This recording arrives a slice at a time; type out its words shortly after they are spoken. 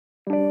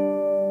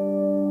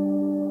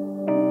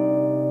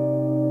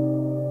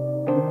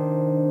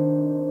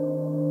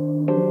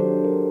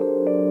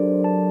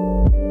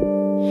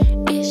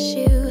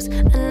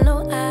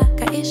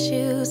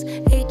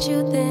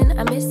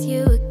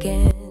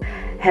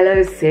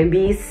Hello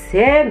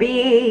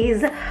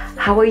sembis,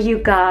 how are you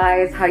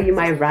guys? How are you,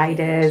 my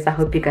riders? I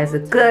hope you guys are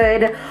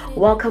good.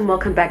 Welcome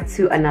back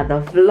to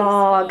another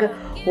vlog.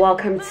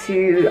 Welcome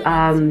to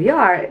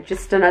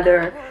just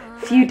another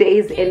few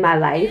days in my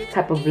life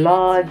type of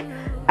vlog.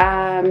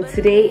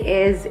 Today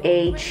is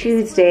a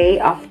Tuesday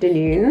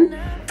afternoon.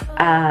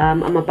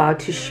 I'm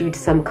about to shoot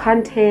some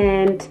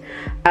content.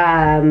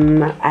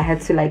 I had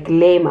to like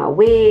lay my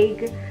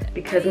wig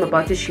because I'm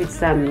about to shoot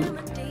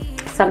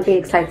something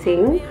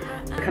exciting,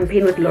 a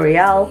campaign with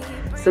L'Oreal,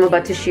 so I'm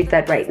about to shoot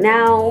that right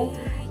now.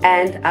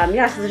 And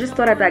so I just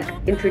thought I'd like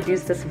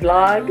introduce this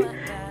vlog.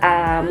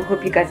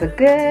 Hope you guys are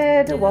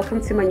good.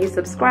 Welcome to my new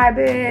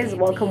subscribers.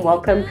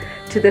 Welcome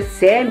to the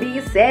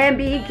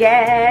sembi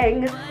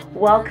gang.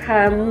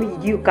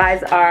 Welcome, you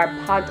guys are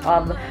part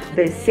of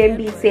the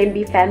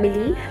sembi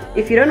family.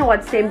 If you don't know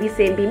what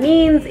sembi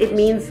means, it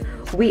means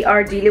we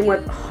are dealing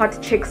with hot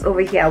chicks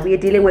over here. We are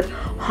dealing with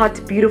hot,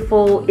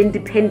 beautiful,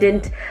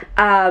 independent,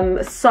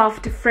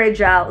 soft,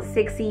 fragile,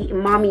 sexy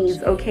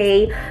mommies,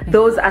 okay?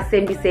 Those are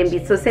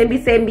sembi. So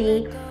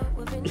sembi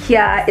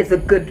here is a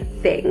good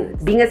thing.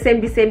 Being a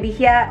sembi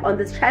here on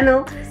this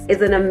channel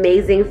is an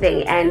amazing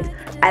thing, and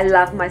I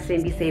love my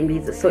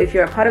sembis. So if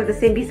you're a part of the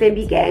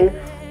sembi gang,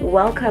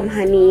 welcome,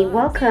 honey,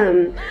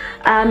 welcome.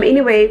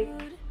 Anyway,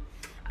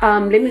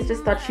 let me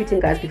just start shooting,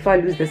 guys, before I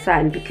lose the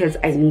sun, because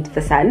I need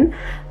the sun.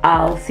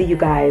 I'll see you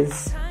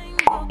guys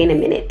in a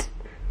minute.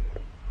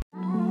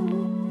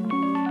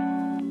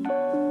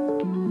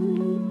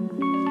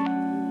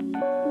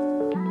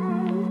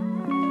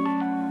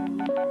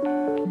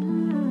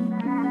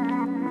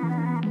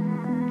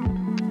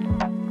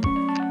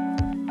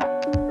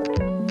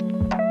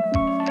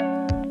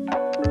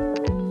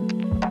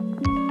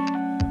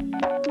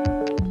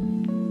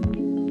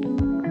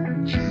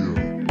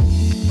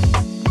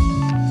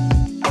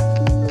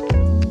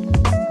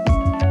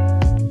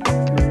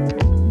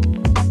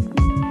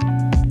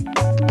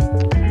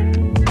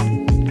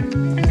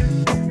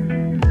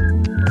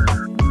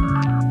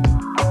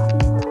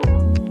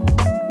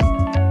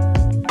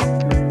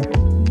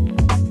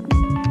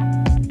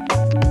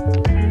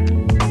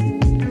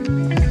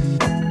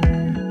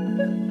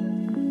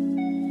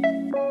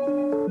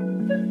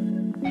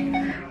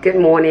 Good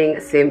morning,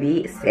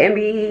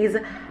 sembis.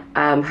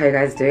 How you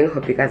guys doing?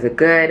 Hope you guys are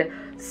good.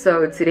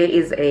 So today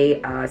is a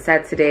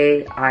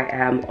Saturday. I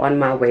am on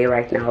my way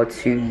right now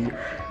to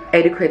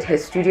Adequate Hair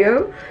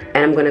Studio,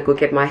 and I'm gonna go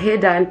get my hair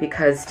done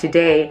because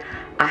today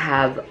I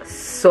have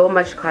so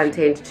much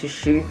content to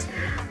shoot.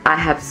 I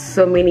have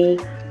so many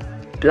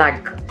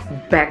like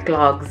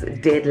backlogs,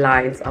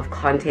 deadlines of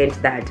content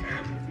that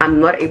I'm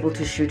not able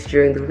to shoot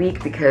during the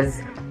week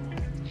because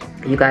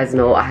you guys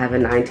know I have a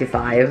 9 to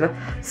 5.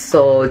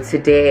 So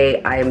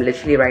today I am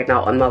literally right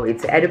now on my way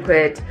to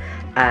Adequate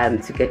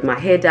to get my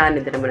hair done,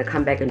 and then I'm gonna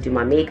come back and do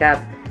my makeup,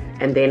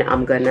 and then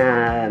I'm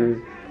gonna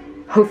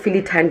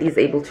hopefully Thandi is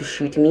able to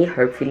shoot me,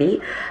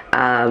 hopefully,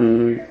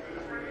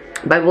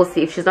 but we'll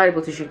see. If she's not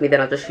able to shoot me,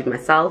 then I'll just shoot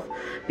myself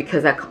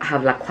because I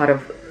have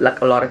like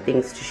a lot of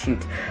things to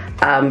shoot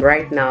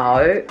right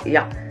now.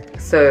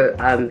 So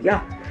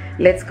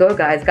let's go,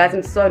 guys.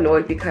 I'm so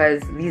annoyed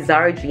because these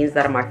Zara jeans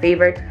that are my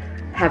favorite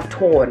have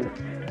torn.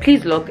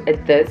 Please look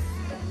at this.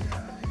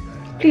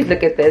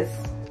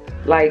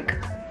 Like,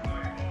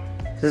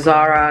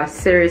 Zara,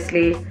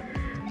 seriously.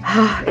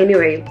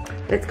 Anyway,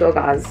 let's go,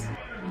 guys.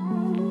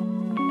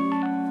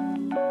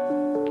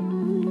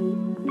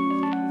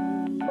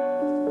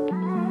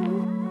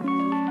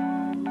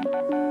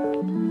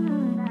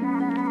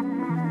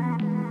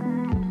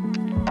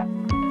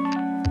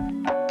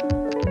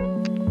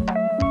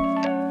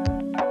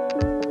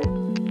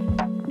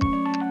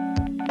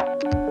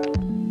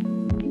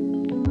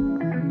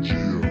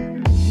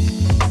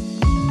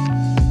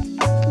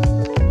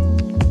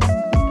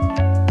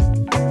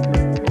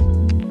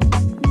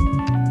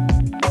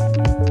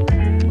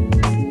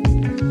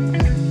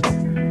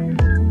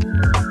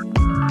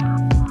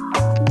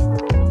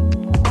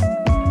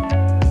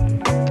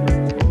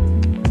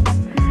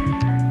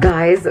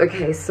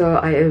 Okay, so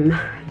I am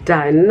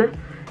done.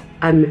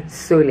 I'm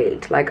so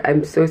late, like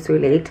I'm so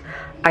late.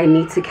 I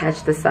need to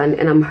catch the sun,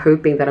 and I'm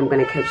hoping that I'm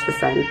gonna catch the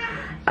sun.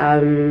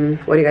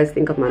 What do you guys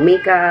think of my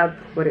makeup?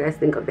 What do you guys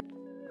think of it?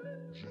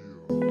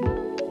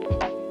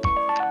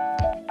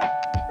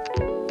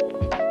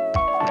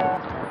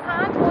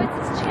 Hi,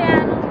 Boits'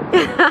 channel.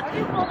 What do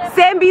you call it?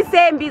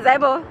 Sembis,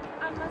 Aibo.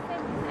 I'm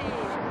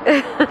a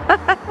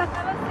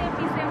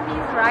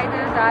sembis,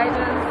 riders.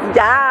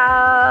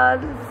 Yes.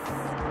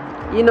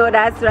 You know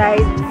that's right.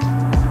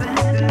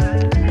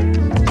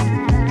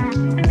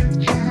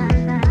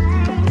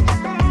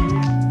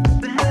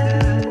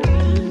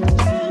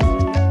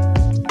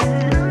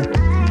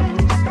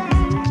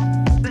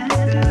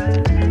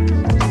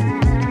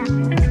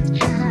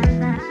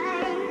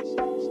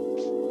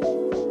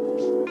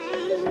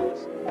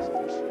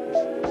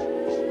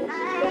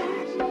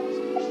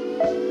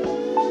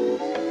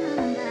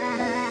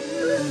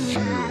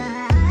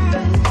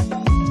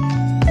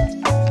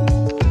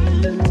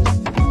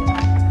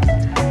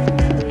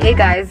 Hey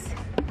guys,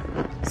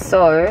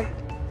 So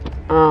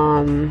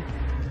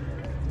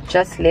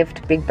just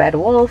left Big Bad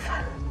Wolf.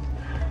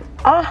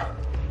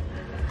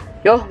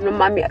 Yo,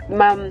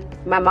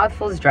 my mouth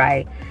feels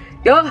dry.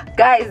 Yo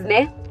guys,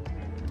 ne,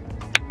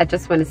 I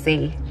just want to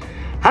say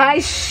hi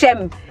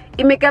Shem.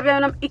 I-makeup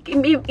yam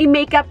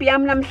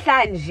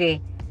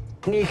namhlanje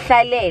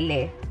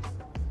ngihlalele.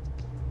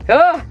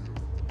 Yo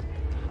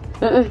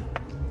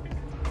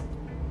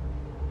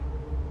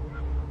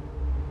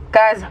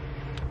guys,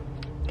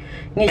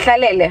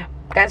 ngihlalele.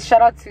 Guys,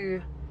 shout out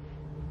to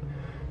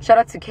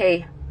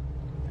Kay.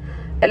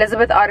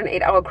 Elizabeth Arden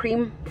 8-hour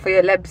cream for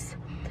your lips.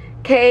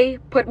 Kay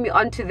put me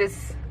onto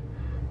this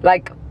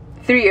like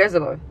 3 years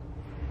ago.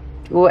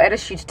 We were at a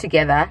shoot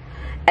together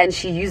and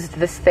she used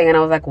this thing and I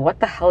was like, what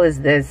the hell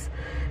is this?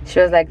 She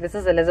was like, this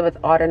is Elizabeth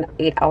Arden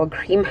 8-hour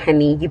cream,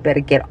 honey, you better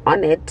get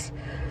on it.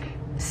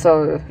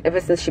 So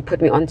ever since she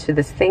put me onto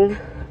this thing,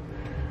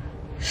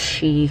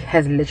 she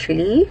has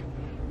literally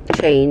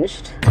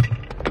changed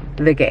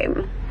the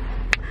game.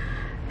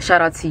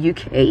 Shout out to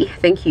UK.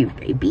 Thank you,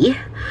 baby.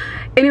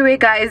 Anyway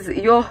guys,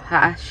 yo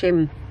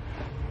shame.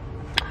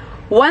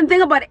 One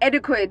thing about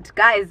Etiquette,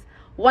 guys,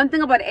 one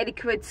thing about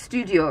Etiquette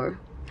Studio,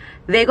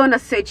 they're gonna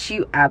search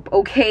you up,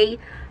 okay?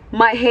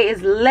 My hair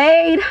is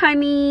laid,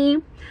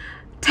 honey.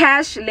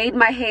 Tash laid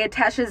my hair.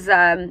 Tash is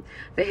the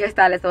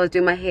hairstylist that was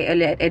doing my hair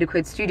earlier at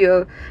Etiquette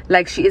Studio.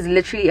 Like, she is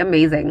literally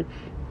amazing.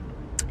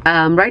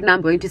 Right now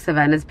I'm going to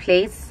Savannah's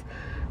place.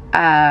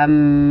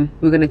 We're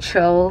gonna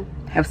chill,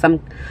 we're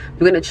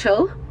gonna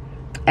chill,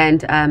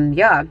 and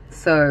yeah.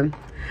 So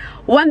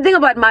one thing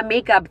about my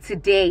makeup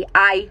today,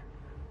 I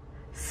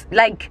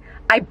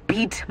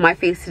beat my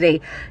face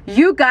today.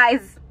 You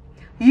guys,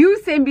 you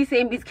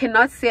sembis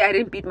cannot say I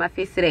didn't beat my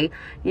face today.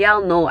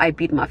 Y'all know I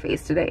beat my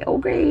face today,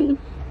 okay?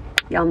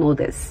 Y'all know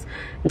this.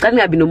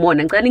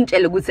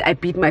 I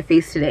beat my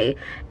face today,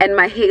 and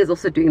my hair is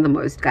also doing the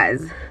most,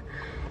 guys.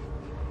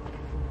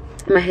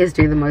 My hair is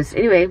doing the most.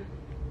 Anyway,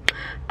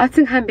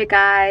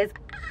 guys.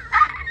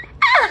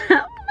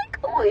 Oh my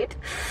god,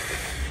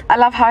 I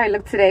love how I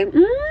look today.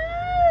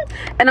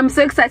 And I'm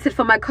so excited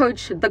for my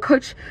coach, the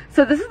coach.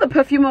 So this is the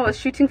perfume I was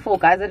shooting for,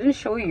 guys. I didn't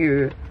show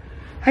you.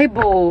 Hey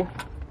bo,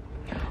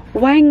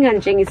 I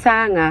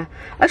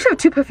actually have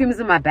 2 perfumes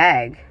in my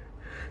bag.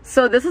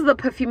 So this is the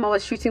perfume I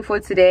was shooting for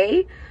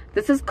today.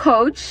 This is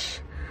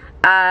Coach.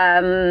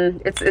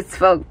 It's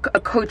for a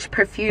Coach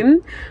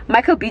perfume.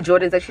 Michael B.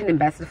 Jordan is actually an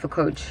ambassador for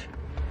Coach.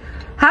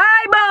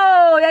 Hi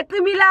bo,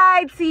 yatsimi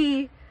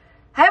lighty.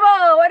 Hi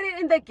bo, what is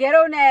in the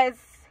ghetto-ness?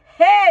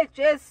 Hey,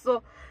 just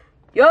so.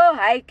 Yo,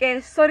 hi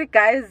guys. Sorry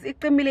guys,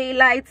 yatsimi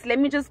lights. Let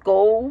me just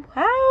go.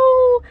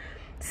 How?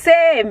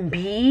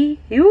 Sembi.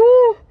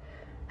 You.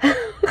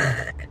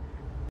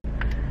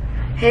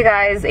 Hey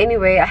guys,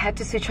 anyway, I had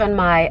to switch on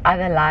my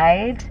other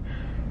light.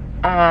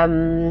 I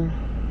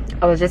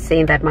was just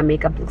saying that my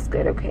makeup looks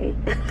good, okay?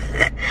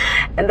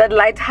 And that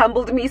light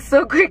humbled me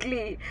so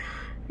quickly.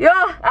 Yo,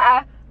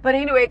 but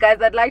anyway guys,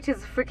 that light is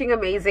freaking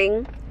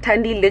amazing.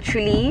 Thandi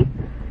literally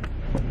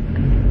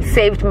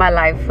saved my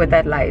life with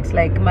that light.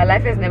 Like, my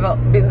life has never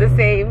been the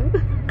same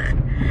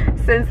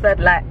since that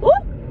light. Ooh!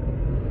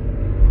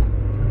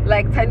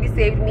 Like, Thandi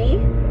saved me.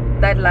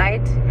 That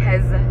light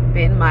has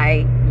been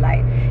my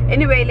light.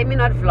 Anyway, let me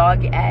not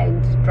vlog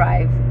and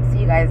drive. See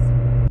you guys.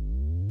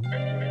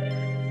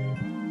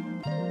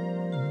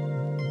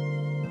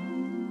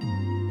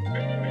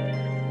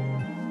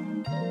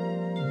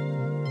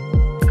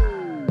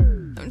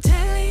 I'm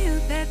telling you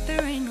that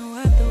there ain't no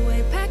other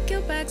way. Pack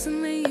your bags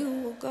and then you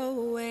will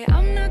go away.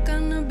 I'm not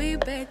gonna be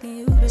begging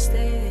you to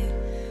stay.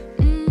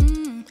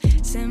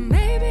 Said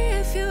maybe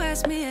if you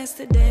asked me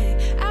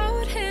yesterday, I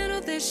would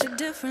handle this shit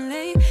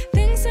differently.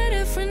 Things are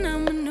different,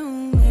 I'm a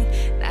new me.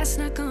 That's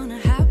not gonna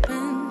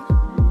happen.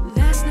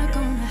 That's not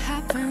gonna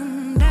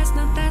happen. That's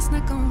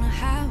not gonna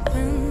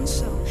happen.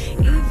 So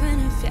even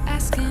if you're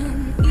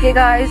asking. Hey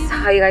guys,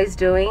 how you guys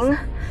doing?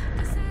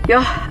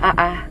 Yo,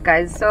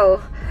 guys,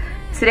 so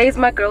today's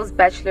my girl's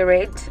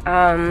bachelorette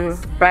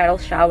bridal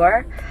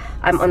shower.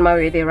 I'm on my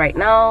way there right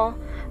now.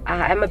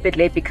 I'm a bit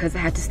late because I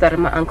had to start at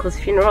my uncle's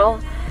funeral.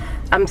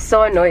 I'm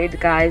so annoyed,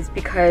 guys,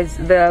 because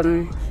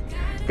the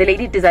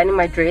lady designing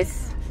my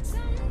dress,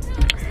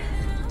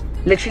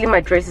 literally my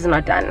dress is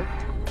not done.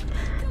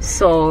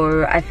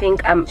 So I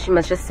think she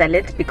must just sell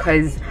it,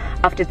 because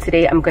after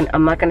today I'm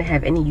not gonna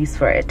have any use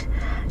for it.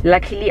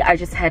 Luckily I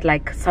just had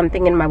like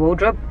something in my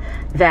wardrobe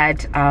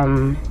that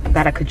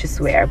that I could just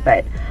wear,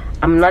 but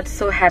I'm not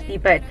so happy.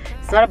 But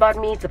it's not about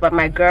me, it's about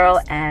my girl.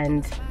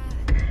 And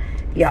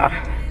yeah,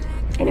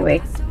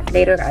 anyway,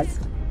 later guys.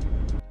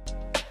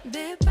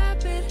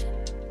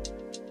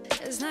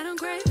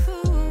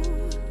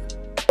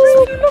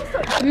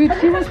 Dude,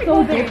 she was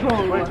so Dipro.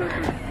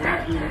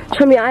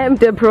 Show me, I am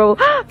Dipro.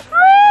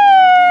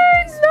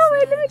 No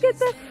way, let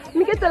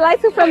me get the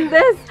lighting from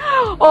this.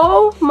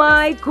 Oh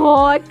my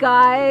god,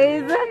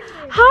 guys,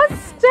 how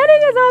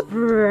stunning is our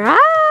bride?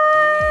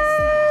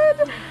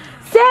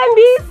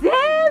 Sembi.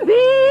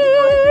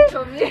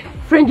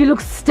 Friend, you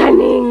look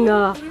stunning.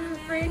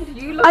 Friend,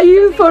 you look Are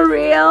you for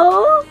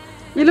real?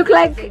 You look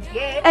like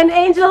an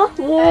angel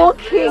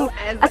walking.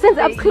 I sense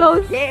up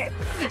close. Yes,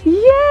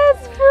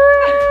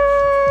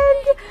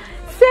 friend.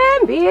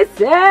 Sembi,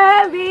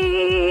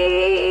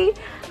 Sembi.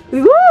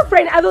 Woo,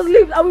 friend, are those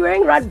leaves? Are we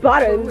wearing red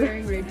bottoms?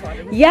 Wearing red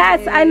bottoms.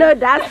 Yes, I know,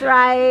 that's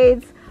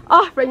right.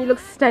 Oh, friend, you look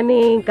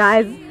stunning,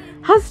 guys.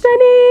 How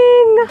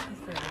stunning.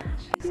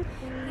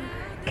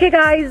 Okay,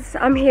 guys,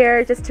 I'm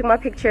here. Just took my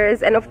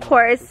pictures. And of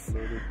course,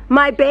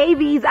 my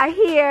babies are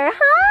here.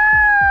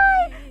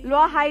 Hi. You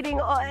are hiding.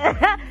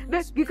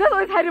 Because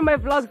I was hiding my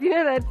vlogs, you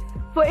know that?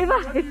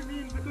 Forever.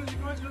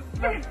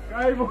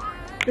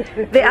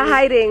 They are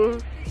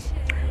hiding.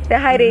 They're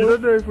hiding. I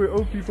don't know if we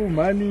owe people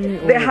money.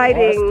 Or They're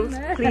hiding.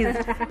 Please,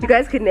 you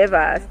guys could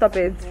never stop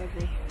it.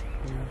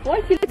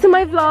 What? To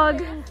my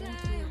vlog.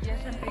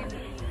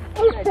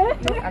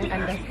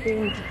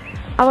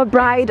 Our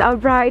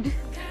bride.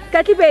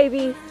 Kaki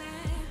baby.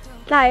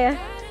 Liar.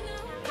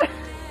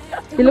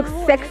 You look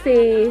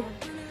sexy.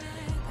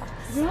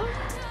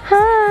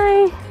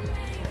 Hi.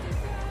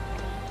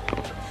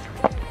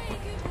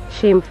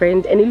 Shame,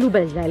 friend. Any lube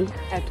Azali?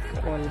 At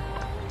all.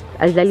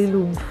 Azali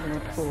lube.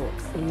 Not for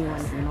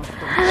anyone. Not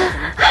for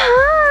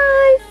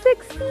Hi,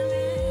 sexy.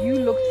 you.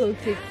 Look so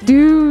sexy.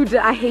 Dude,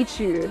 I hate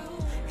you.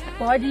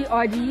 Body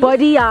Audi.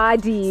 Body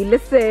Adi.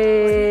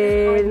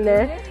 Listen.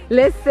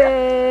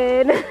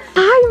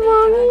 Hi,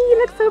 mommy. You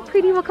look so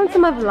pretty. Welcome to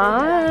my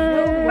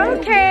vlog.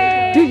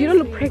 Okay. Dude, you don't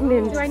look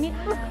pregnant Do I need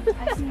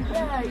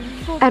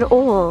at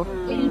all.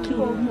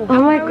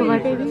 Oh my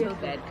god. so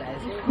bad,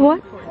 guys.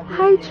 What?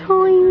 Hi,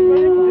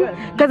 Chom.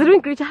 Guys, I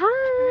don't greet you.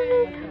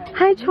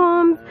 Hi,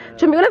 Chom.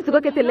 Chom, you're gonna have to go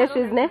get the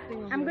lashes, ne?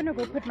 I'm gonna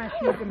go put my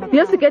shoes in my You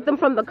have to get them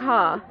from the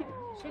car.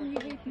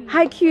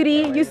 Hi,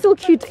 cutie. You're so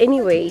cute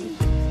anyway.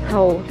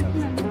 How?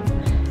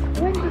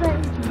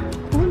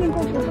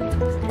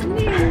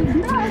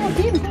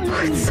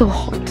 It's so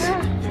hot.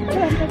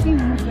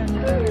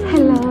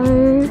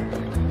 Hello.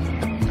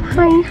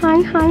 Hi.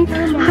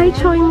 Hi,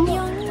 Chom.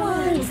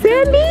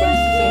 Sammy.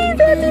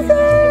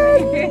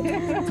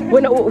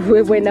 When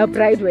a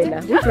bride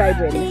winner. Who bride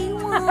winner?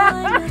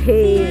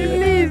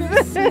 Hey.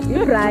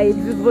 You bride.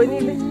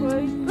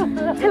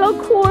 Hello,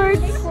 Court.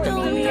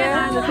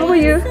 How are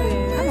you?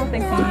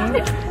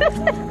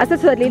 I said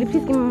to that lady,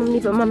 please give me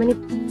mama.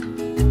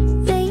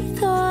 They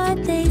thought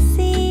they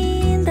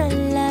seen the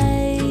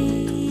light.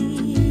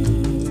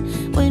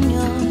 When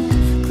you're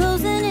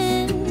closing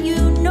in,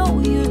 you know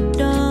you're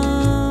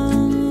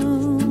done.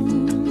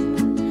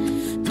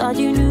 Thought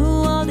you knew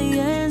all the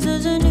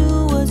answers and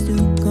knew what's to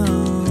come.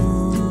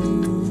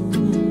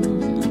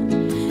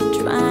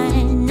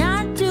 Trying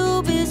not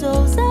to be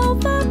so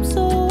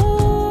self-absorbed.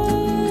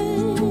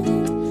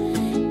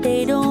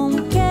 They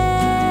don't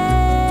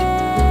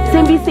care.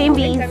 Sembis.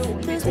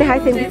 Say hi,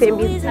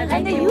 Sembis.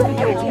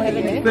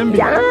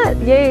 Yeah,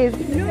 yes.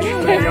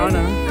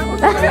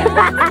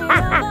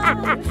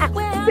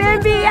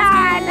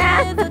 Sembiana.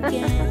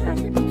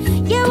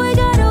 Yeah, we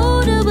got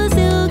older but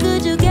still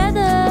good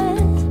together.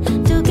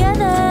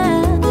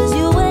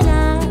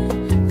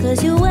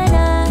 Cause you and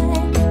I,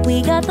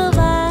 we got the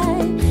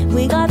vibe.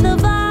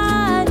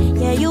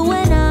 Yeah, you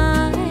and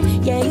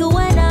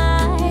I,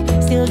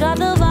 still got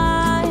the vibe.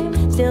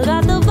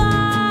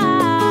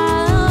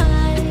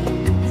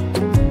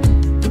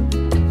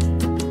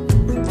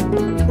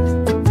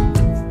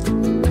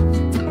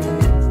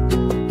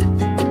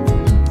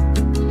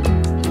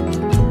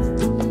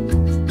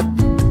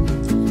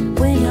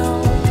 When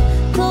you're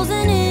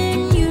closing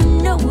in, you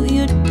know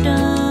you're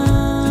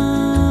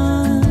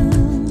done.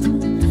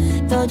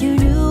 Thought you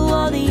knew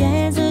all the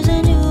answers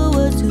and knew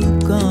what to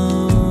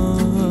come.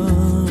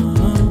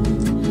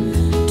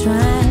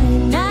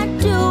 Trying not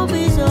to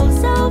be so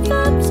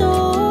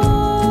self-absorbed.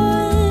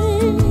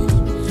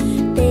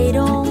 They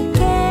don't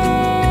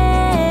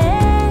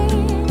care.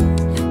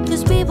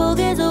 Cause people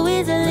get so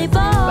easily bored.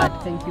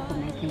 But thank you for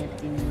making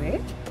it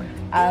anyway.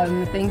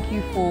 Thank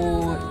you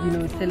for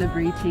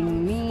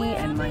celebrating me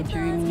and my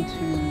journey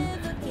to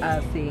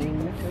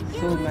saying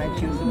so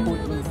much. Your support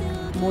was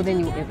more than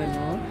you'll ever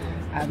know.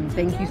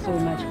 Thank you so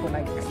much for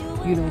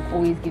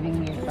always giving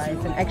me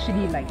advice and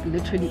actually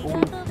literally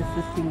always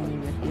assisting me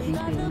with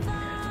everything.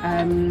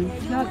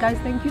 Yeah, guys,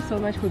 thank you so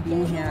much for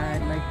being here.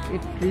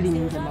 It really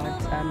means a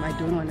lot. I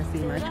don't want to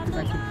say much because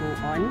I could go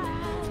on.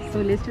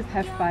 So let's just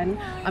have fun.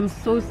 I'm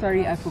so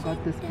sorry I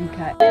forgot the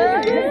speaker.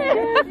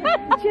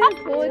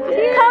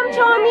 Come,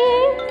 Chommy.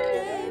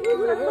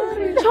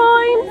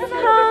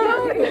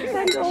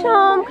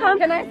 Chom, come.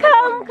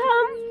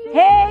 Come.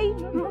 Hey,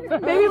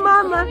 baby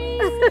mama.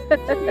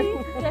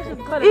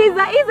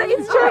 Isa,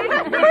 it's true.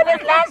 Put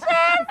his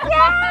lashes,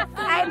 yes. I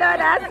know,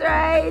 that's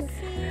right.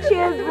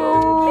 Cheers,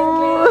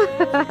 boo.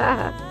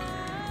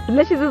 The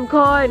lashes is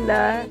gone.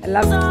 I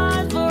love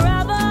it.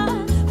 Forever,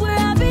 where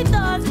happy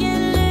thoughts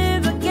can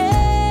live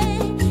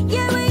again.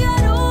 Yeah, we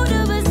got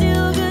older but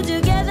still good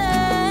together.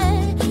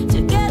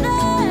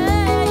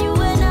 You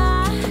and I,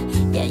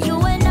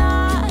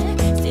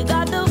 still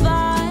got the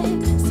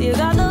vibe.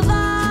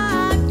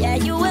 Yeah,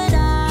 you and I,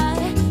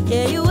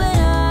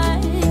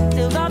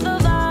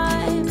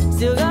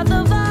 still got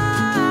the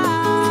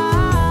vibe.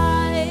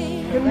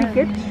 Can we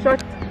get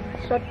short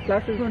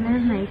glasses?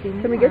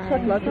 Can we get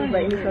short glasses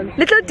by any chance?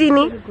 Little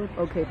Dini.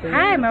 Okay, thank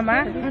Hi,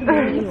 Mama.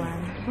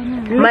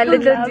 My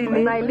little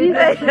Dini. My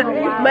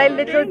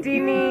little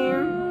Dini.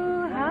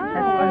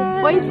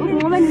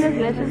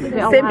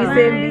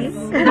 Sembi.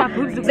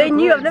 They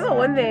knew, I've never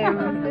worn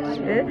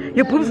them.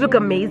 Your boobs look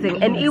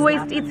amazing. And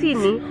e-waist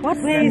itini.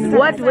 What waist?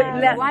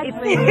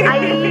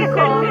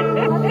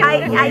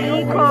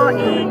 Ayiko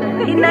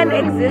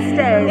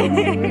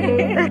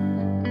non-existent.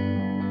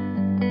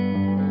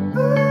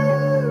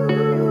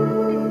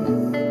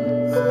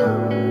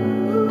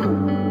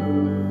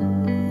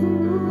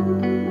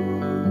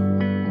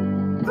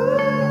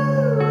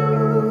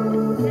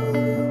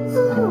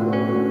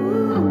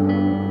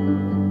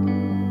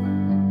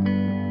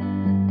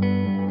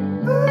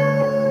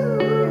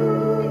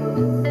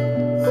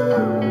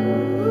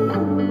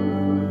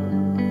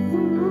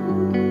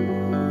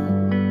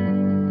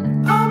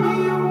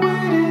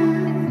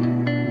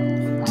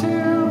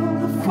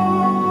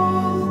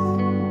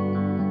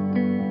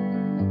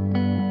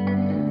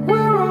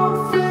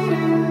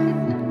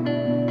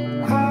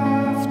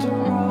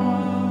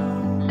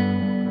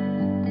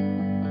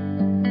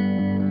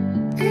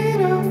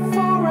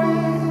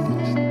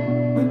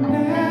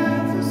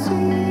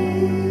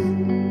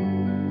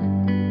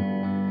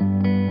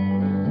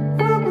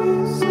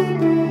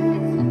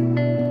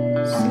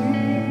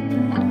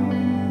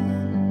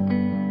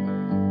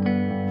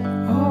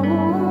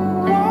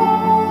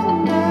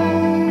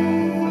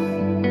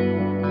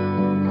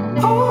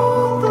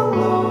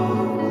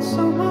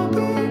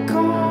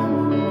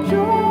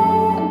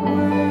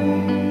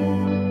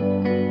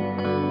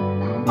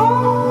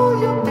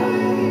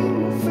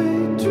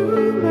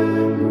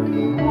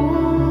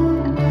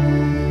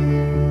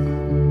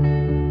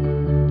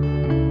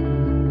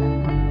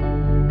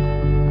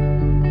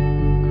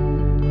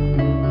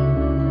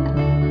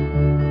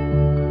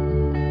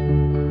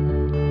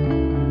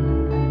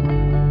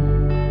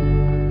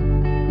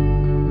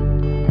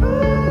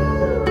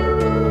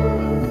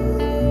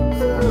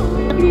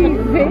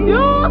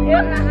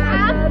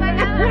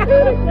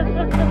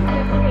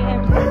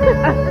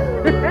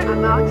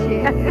 I'm out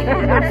here.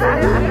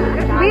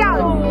 We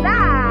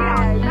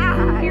outside.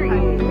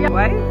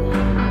 What?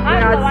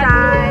 We're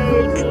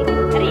outside.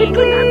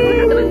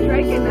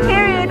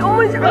 Period. Oh,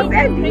 it's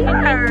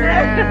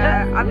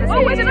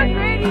Oh, we're not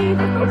ready.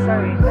 Oh,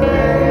 sorry.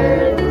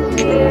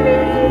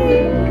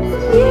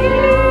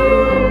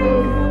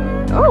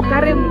 Oh,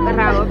 Karim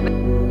Rao.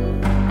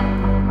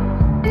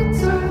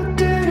 It's a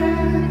dead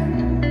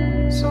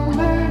end, so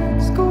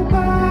let's go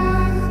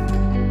back.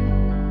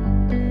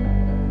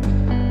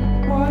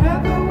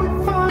 Whatever we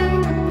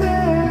find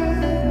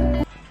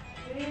there.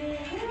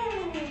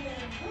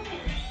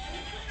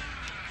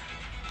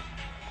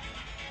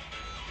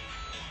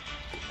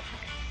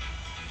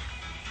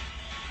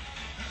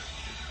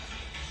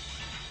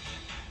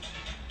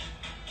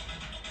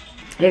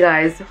 Hey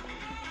guys,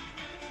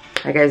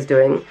 how you guys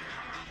doing?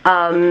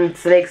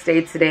 It's the next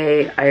day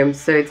today. I am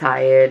so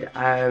tired.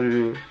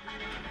 I'm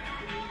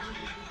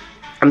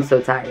so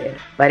tired,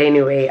 but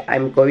anyway,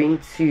 I'm going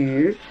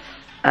to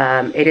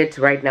edit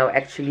right now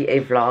actually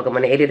a vlog. I'm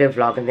gonna edit a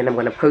vlog and then I'm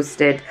gonna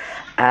post it,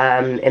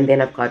 and then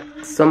I've got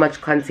so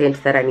much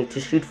content that I need to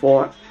shoot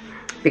for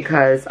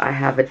because I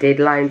have a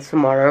deadline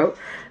tomorrow.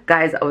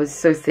 Guys, I was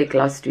so sick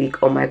last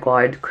week. Oh my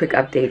god, quick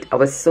update. I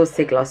was so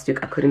sick last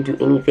week. I couldn't do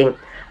anything.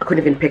 I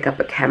couldn't even pick up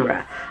a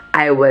camera.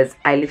 I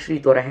literally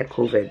thought I had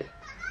COVID.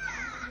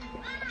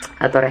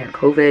 I thought I had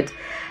COVID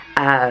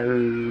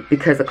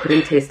because I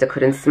couldn't taste, I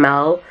couldn't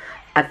smell.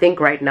 I think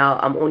right now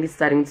I'm only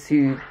starting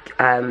to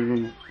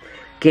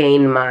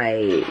gain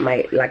my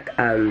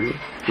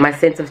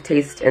sense of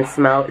taste and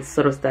smell. It's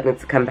sort of starting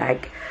to come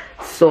back.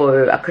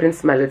 So I couldn't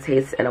smell or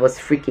taste and I was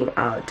freaking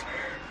out.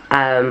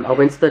 I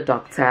went to the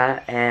doctor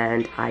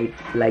and I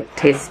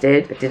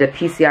tested, did a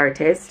PCR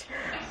test.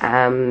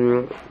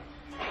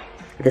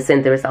 They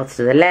sent the results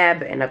to the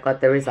lab and I got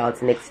the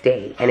results next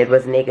day and it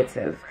was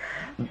negative.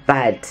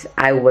 But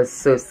I was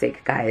so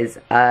sick, guys.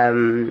 I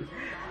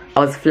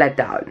was flat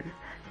down,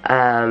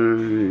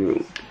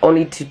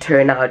 only to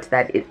turn out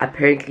that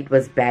apparently it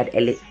was bad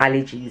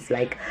allergies.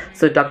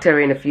 So doctor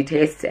ran a few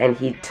tests and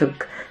he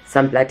took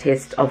some blood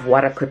tests of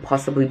what I could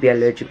possibly be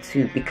allergic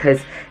to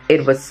because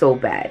it was so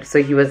bad.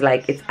 So he was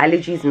like, it's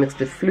allergies mixed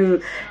with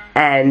flu,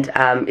 and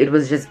it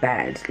was just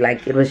bad.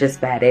 It was just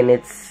bad, and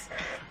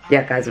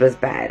yeah guys, it was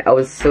bad. I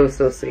was so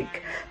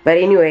sick. But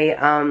anyway,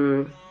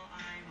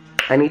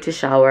 I need to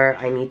shower,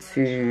 I need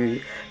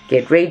to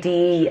get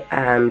ready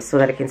so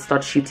that I can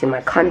start shooting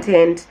my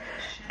content.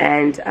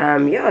 And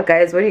yeah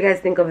guys, what do you guys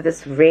think of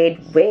this red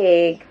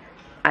wig?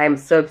 I am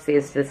so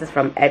obsessed. This is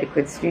from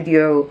Adequate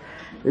Studio.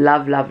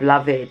 Love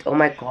it. Oh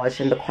my gosh,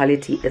 and the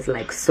quality is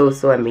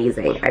so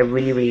amazing. I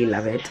really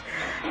love it.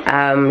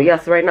 Yeah,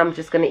 so right now I'm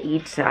just gonna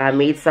eat. I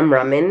made some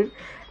ramen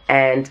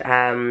and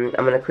I'm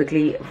gonna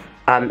quickly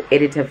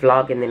edit a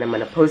vlog and then I'm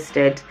gonna post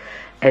it.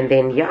 And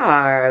then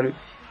yeah,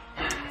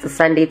 it's a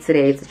Sunday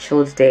today, it's a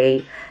chilled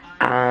day.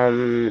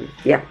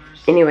 Yeah,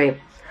 anyway,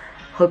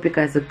 hope you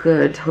guys are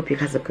good.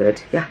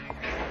 Yeah.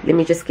 let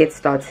me just get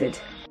started.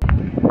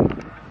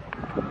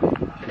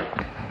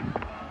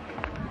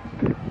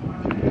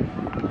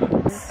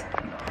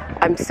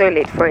 I'm so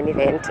late for an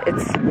event.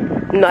 It's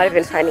not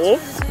even funny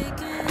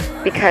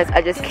because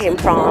I just came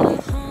from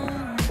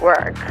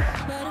work.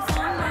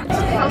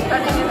 How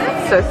stunning is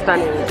it? So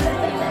stunning.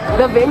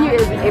 The venue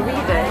is every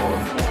day.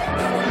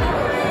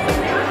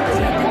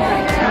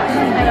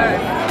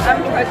 I'm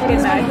supposed to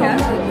get married here.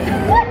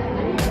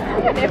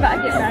 Never I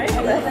get married.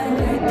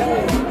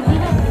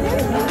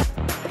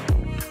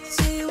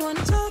 Say you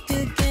wanna talk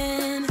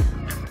again,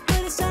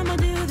 but it's time I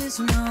do this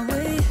my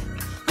way.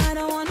 I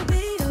don't wanna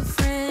be your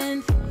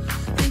friend.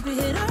 Think we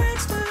hit our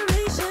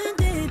expiration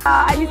date.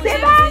 And you say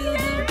Bobby.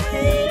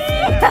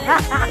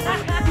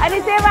 And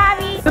you say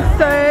Bobby.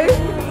 So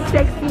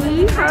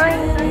sexy. Hi.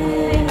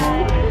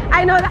 I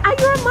know that. Are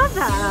you a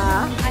mother?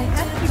 I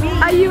have to be.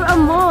 Are you a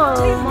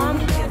mom?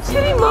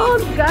 Three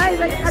moms, guys.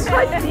 Like, I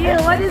can't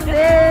deal. What is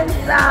this?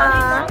 I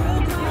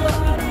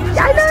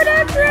know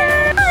that's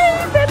right.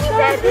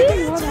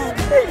 Baby.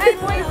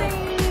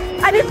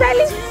 Are you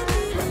selling?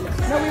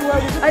 No, we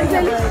were. Are you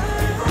selling?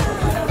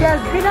 Yes,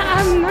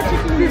 I'm not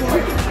taking this.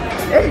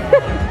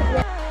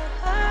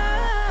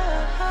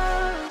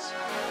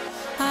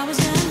 I was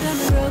young and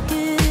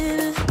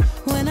broken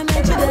when I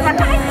met you that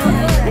night.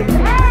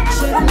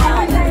 Should've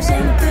known there was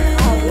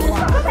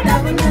something that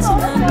would mess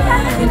with my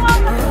mind.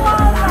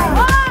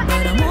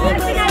 But I'm all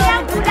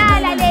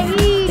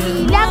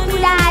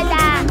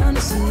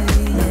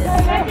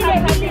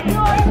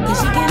cause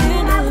she can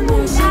handle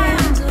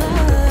emotions.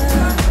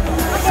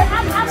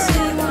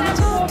 Say you wanna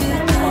talk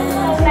again.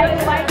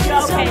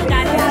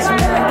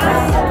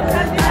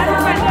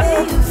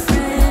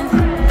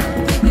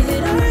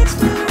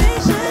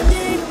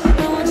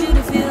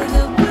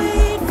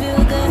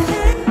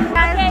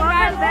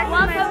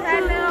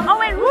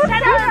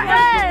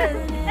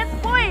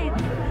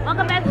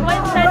 Welcome back to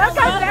Boits.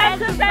 Welcome back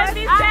to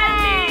Sembi. Welcome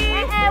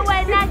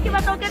back to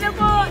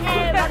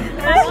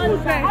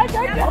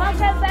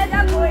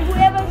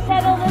whoever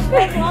settled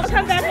this.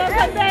 Welcome back.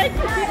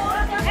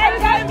 And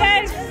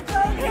guys,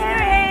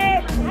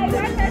 period.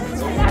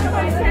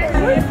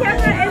 Whose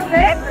camera is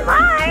this?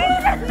 Mine.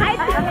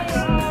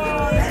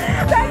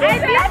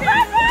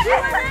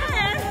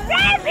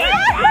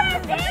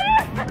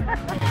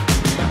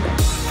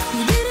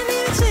 You didn't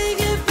even say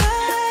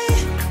goodbye.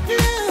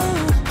 No.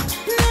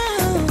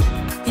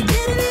 You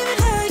didn't even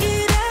hug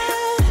it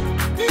out.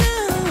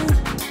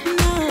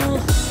 No.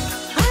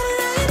 I don't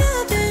know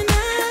nothing. I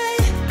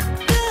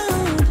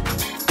don't.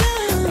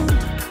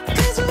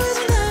 Cause it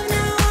wasn't love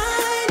now.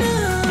 I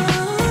know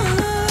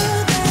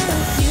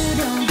that you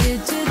don't get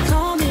to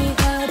call me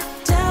up.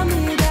 Tell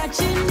me that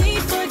you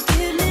need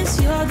forgiveness.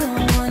 You're the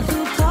one who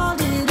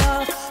called it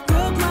off.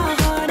 Broke my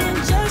heart in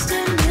just a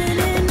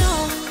minute. No,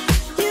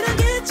 you don't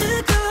get to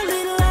call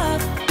it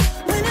love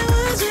when I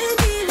wasn't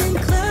even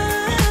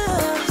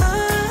close.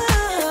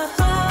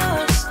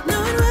 No,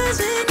 it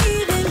wasn't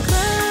even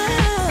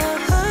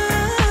close. No,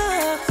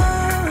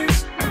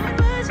 it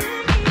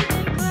wasn't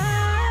even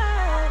close.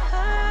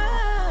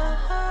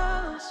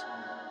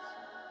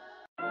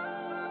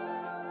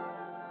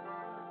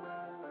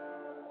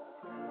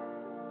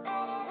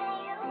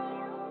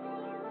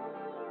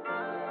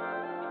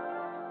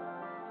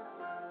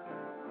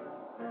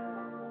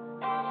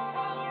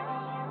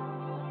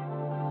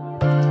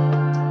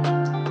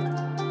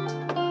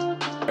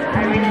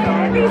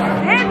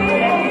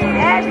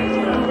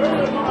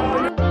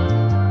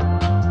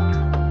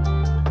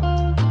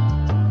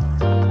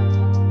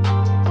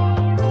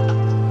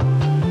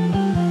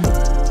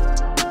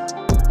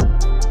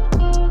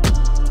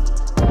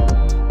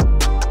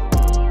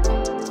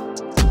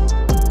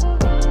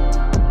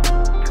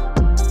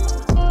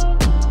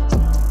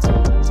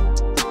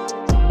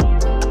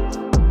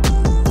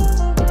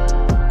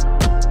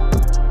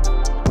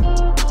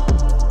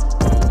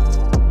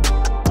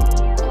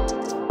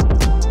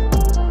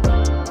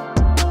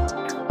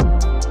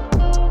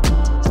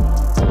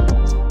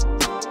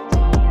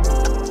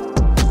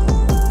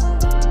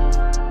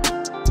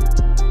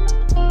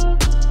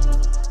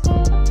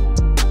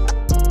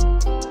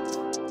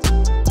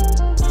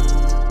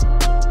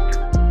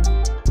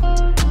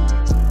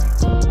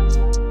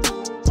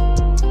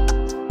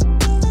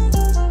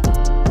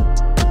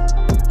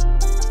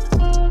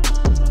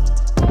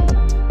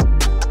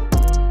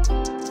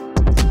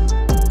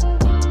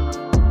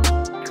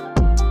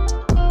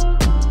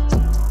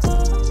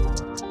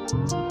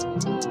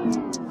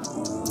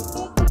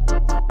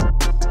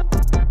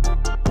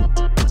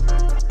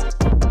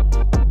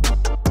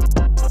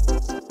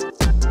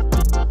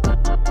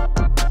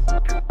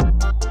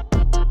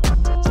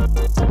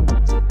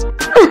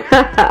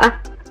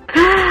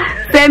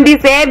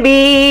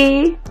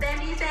 Sembi.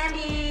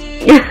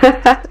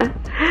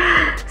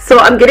 So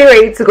I'm getting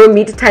ready to go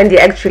meet Thandi.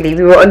 Actually,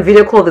 we were on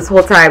video call this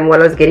whole time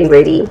while I was getting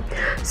ready.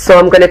 So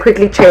I'm gonna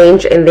quickly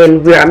change and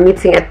then we are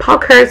meeting at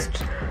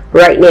Parkhurst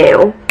right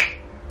now.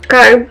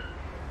 Okay.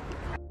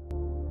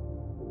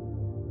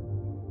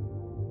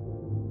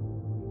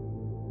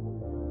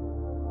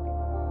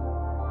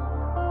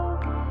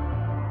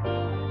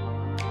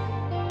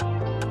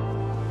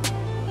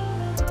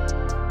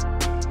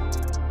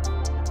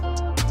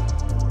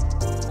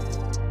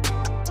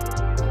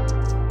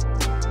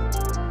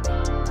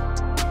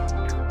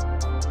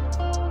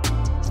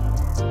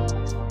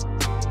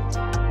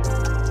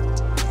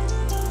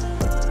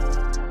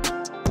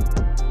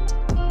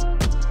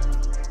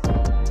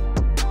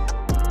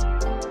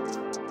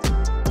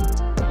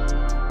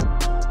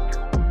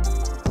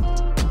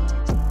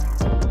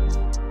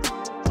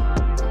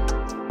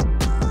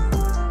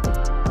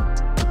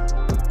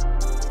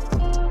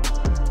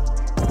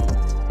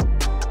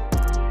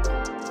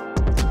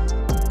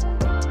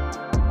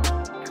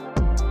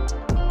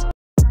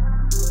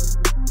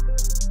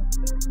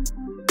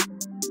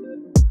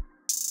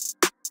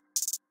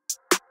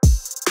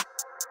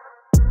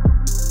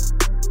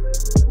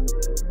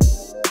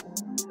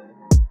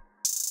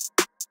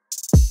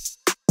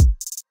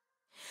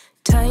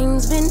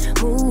 been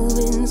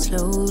moving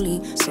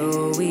slowly,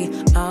 so we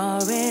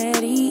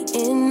already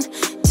in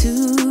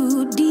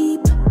too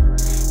deep.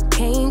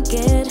 Can't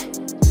get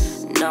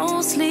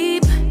no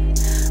sleep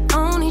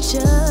on each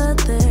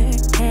other,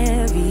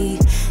 heavy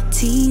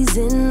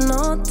teasing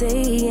all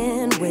day,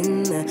 and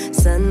when the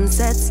sun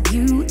sets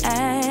you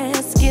at